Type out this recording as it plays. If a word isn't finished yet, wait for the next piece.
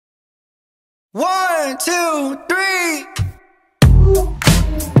One, two, three.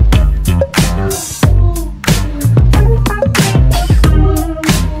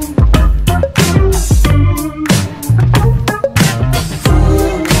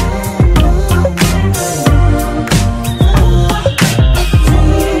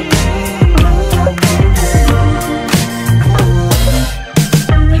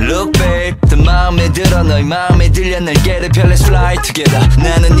 Look babe, 더 마음에 들어 너의 마음에 들려 날 get it, let's fly together.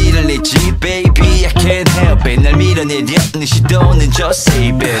 나는 이를 내지 baby, I can't help it. 날 밀어내려 네 시도는 just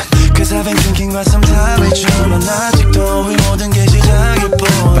save it. Cause I've been thinking about some time with you. 넌 아직도 이 모든 게 시작일 뿐.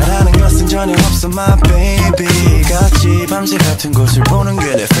 바라는 것은 전혀 없어 my baby. 같이 밤새 같은 곳을 보는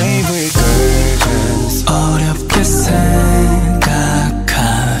게 내 favorite curtains. 어렵게 생각하지마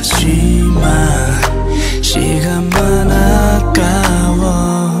시간만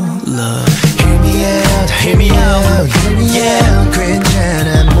아까워 Love Hear me out, hear me out, hear me out.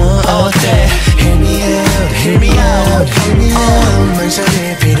 괜찮아 뭐 어때? Hear me out, hear me out, hear me out.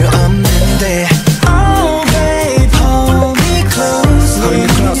 망설일 필요 없는데. Oh babe, hold me close. Hold me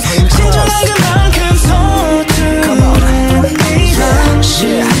close, hold me close. 진정한 그만큼 서투른 이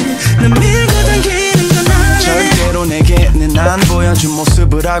잠시 난 밀고 당기는 건 아네. 절대로 내게는 안 보여준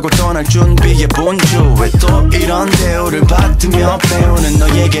모습을 하고 떠날 준비해 본 주. 왜 또 이런 대우를 받으며 배우는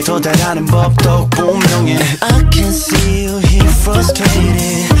너에게 도달하는 법도 분명해. I can see you here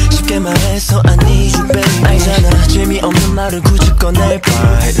frustrated. 쉽게 말해서 I need you baby. 알잖아 재미없는 말을 굳이 꺼낼 바.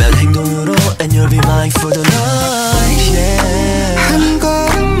 난 행동으로 and you'll be mine for the night yeah. 한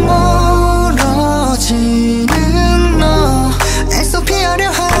걸음 멀어지는 너 애써 피하려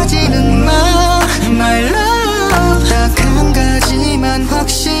하지는 마 My love 딱 한 가지만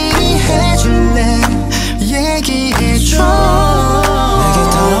확실히 해줄래 얘기해줘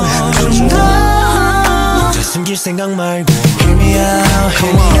내게 좀 더 혼자 숨길 생각 말고 Hear me out,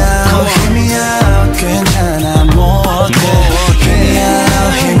 hear me out, hear me out. 괜찮아 뭐 어때? Hear me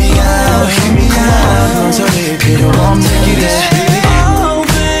out, hear me out, hear me out. 망설일 필요 없는 길에 Oh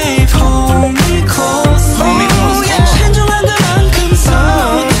babe, hold me closely. 신중한 그만큼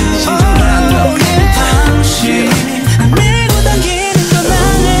서투른 방식 난 밀고 당기는 건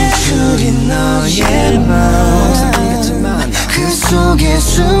아네. 줄인 너의 맘 그 속에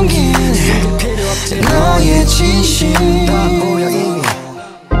숨긴 너의 진심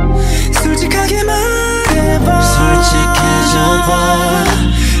솔직하게 말해봐 솔직해져봐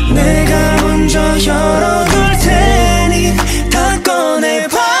내가 먼저 열어둘 테니 다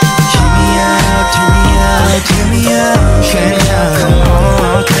꺼내봐 Hear me out, hear me out, hear me out. 괜찮아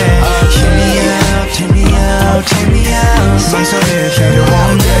어때? Hear me out, hear me out, hear me out. 망설일 필요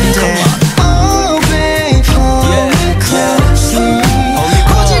없는데 Oh babe, hold me closely.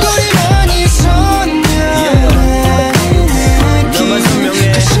 고지고리만이 선명해 너만 선명해.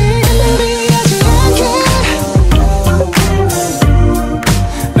 그 시간 낭비하지 않게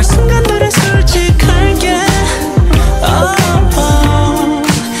매 순간들은 솔직할게 단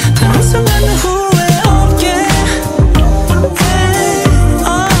한순간도 후회 없게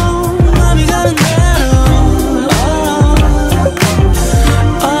마음이 가는 대로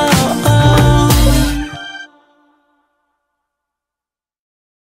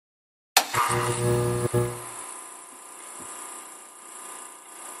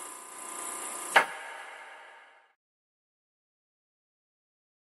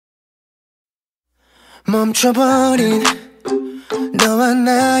멈춰버린 너와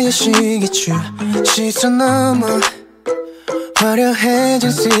나의 시기줄 시선 넘어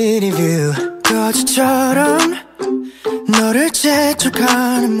화려해진 시리뷰 거지처럼 너를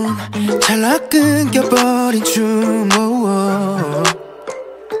재촉하는 몸 찰나 끊겨버린 춤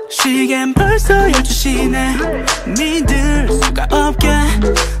시계는 벌써 12시네 믿을 수가 없게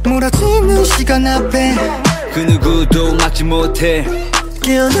몰아치는 시간 앞에 그 누구도 막지 못해.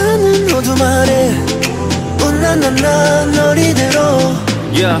 깨어나는 어둠 아래 운나나나 널 이대로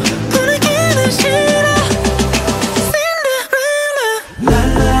Yeah. 보내기는 싫어 Cinderella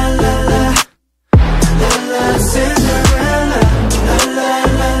라라라라 라라 Cinderella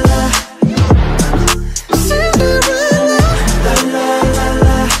라라라라 Cinderella 라라라라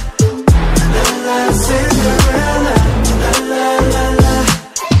라라 Cinderella 라라라라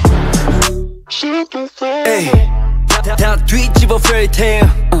Ay. 다 뒤집어 fairy tale.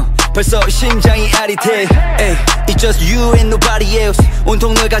 벌써 심장이 아릿해. Ay. It's just you and nobody else.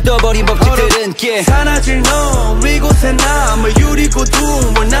 온통 널 가둬버린 법칙들은 사라질 너 이곳에 남을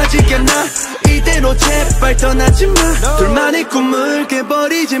유리고도 뭘 나지겠나 이대로 제발 떠나지 마 둘만의 꿈을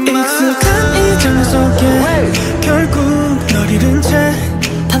깨버리지 마 익숙한 이 장 속에 결국 널 잃은 채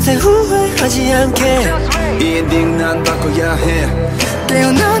밤새 후회하지 않게 이 엔딩 난 바꿔야 해.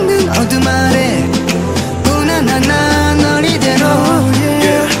 깨어나는 어둠 아래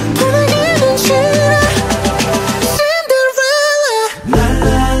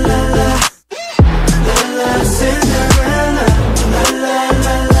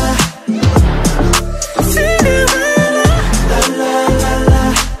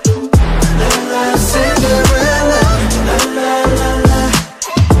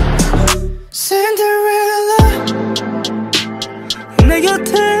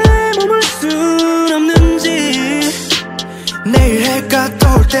곁에 머물 순 없는지. 내일 해가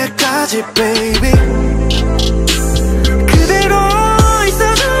떠올 때까지 baby 그대로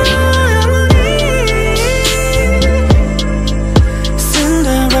있어줘 영원히.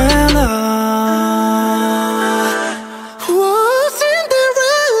 Cinderella. Whoa,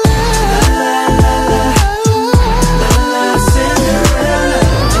 Cinderella.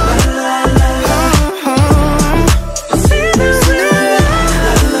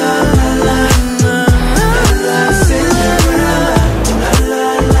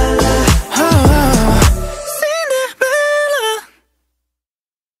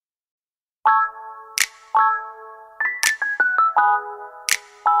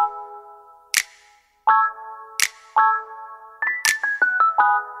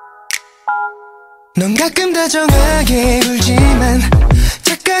 넌 가끔 다정하게 굴지만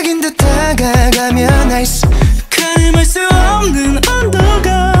착각인 듯 다가가면 nice. 가늠할 수 없는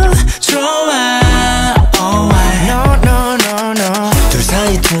온도가 좋아. Oh, I. No, no, no, no. 둘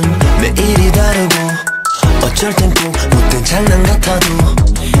사이 틈 매일이 다르고 어쩔 땐 꼭 못된 장난 같아도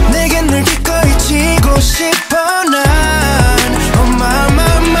내겐 늘 기꺼이 치고 싶어 난. Oh my,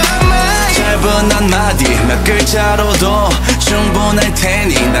 my, my, my. 짧은 한마디 몇 글자로도 충분할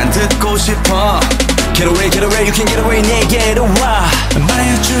테니 난 듣고 싶어. Get away, get away, you can get away, 내게로 와.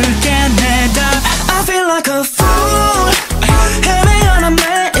 말해줄게 내 답. I feel like a fool. 헤매어난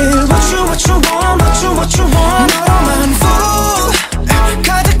매일. What you want, what you want. 너로만 fool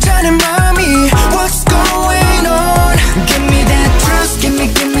가득 차는 맘이 What's going on. Give me that truth, give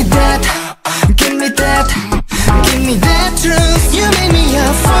me that. Give me that, give me that truth. You make me a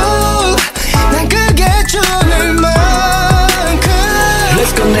fool. 난 그게 좋을 만큼.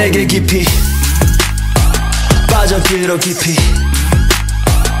 Let's go 내게 깊이 빠져들어 깊이.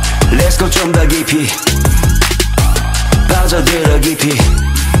 Let's go 좀 더 깊이 빠져들어 깊이.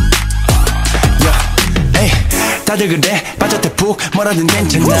 Yeah. 에이, 다들 그래 빠졌대 푹 뭐라든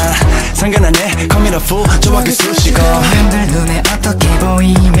괜찮아 상관하네 Call me the fool 좋아하게 쑤시고. 남들 눈에 어떻게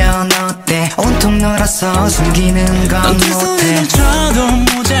보이면 어때. 온통 놀아서 숨기는 건 두 못해. 손을 쳐도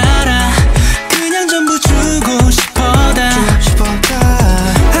모자라. 그냥 전부 주고 싶어다.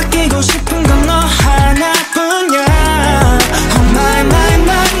 아끼고 싶은 건 너 하나뿐이야. Oh my my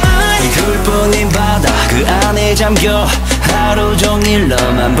my my. 굴뿐인 바다 그 안에 잠겨 하루 종일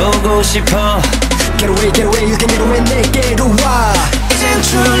너만 보고 싶어. Get away, get away, you can get away, 내게로 와. 이젠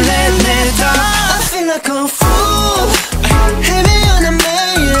줄래 내 답. I feel like a fool. 헤매어난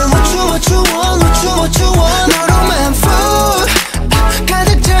매일. What you want, what you want. 너로만 fool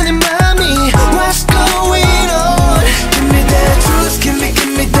가득 차는 맘이 What's going on. Give me that truth, give me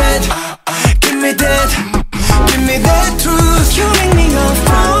that. Give me that, give me that truth. You make me a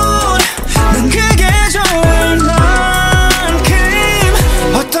fool. 난 그게 좋을 만큼.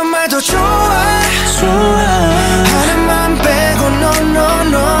 어떤 말도 좋아 하는 맘 빼고 no no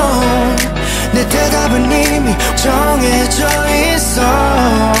no. 내 대답은 이미 정해져 있어.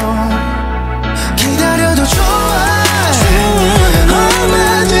 기다려도 좋아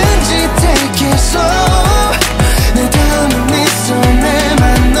얼마든지 take it slow. 내 다음은 네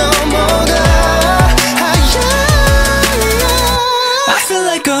손에만 넘어가. I feel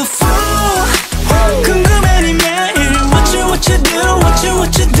like a fool. 궁금해 네 매일. What you do, what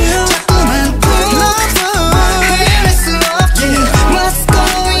you do. 자꾸만 헤매수 없지. What's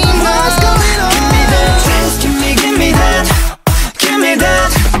going on. Give me that, give me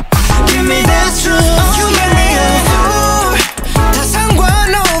that, give me that truth. You make me a fool. 다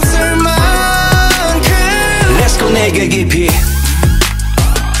상관없을 만큼. Let's go 내게 깊이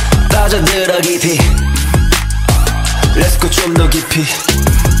빠져들어 깊이. Let's go 좀 더 깊이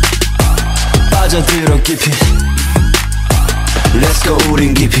빠져들어 깊이. Let's go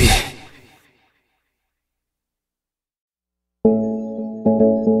우린 깊이.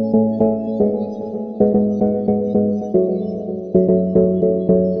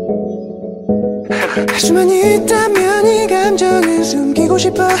 할 수만 있다면 이 감정을 숨기고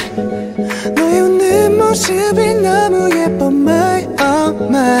싶어. 너의 웃는 모습이 너무 예뻐 my oh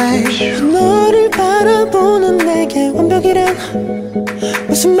my. 너를 바라보는 내게 완벽이란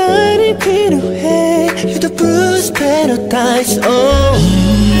무슨 말이 필요해. You're the blues paradise. Oh.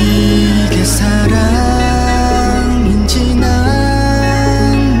 이게 사랑인지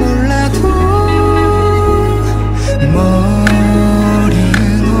난 몰라도 머리는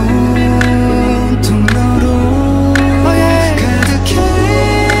온통 너로 가득해.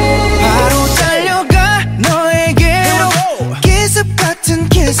 바로 달려가 너에게로. 기습 같은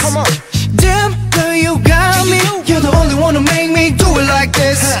kiss. Damn girl you got me. You're the only one who make me do it like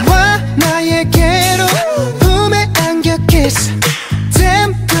this. 와 나에게로 품에 안겨 kiss. Damn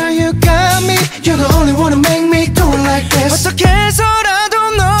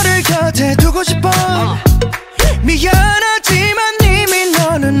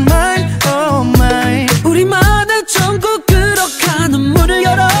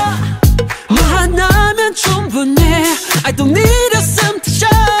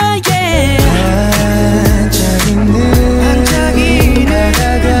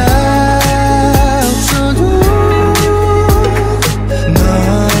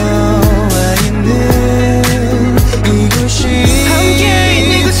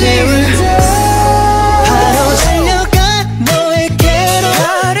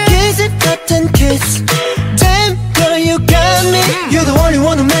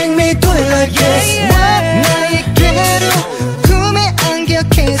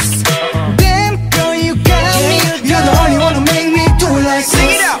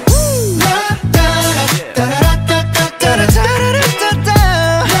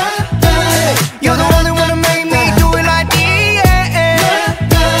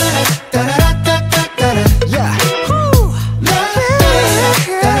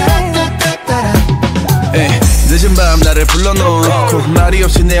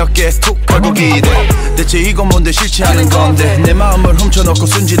없이 내 어깨에 툭 걸고 기대. 대체 이건 뭔데 싫지 않은 건데 내 마음을 훔쳐놓고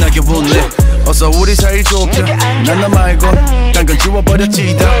순진하게 웃네. 어서 우리 사이 좁혀 난 너 말곤 딴 건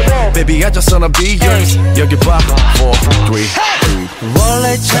지워버렸지다. Baby I just wanna be yours. 여기 봐 4, 3, 2.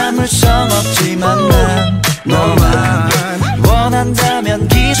 원래 참을성 없지만 난 너만 원한다면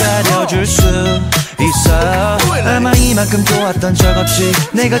기다려줄 수 있어. 아마 이만큼 좋았던 적 없이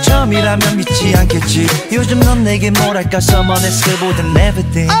내가 처음이라면 믿지 않겠지. 요즘 넌 내게 뭐랄까 someone else 보단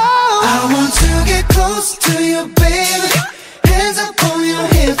everything. I want to get close to you baby.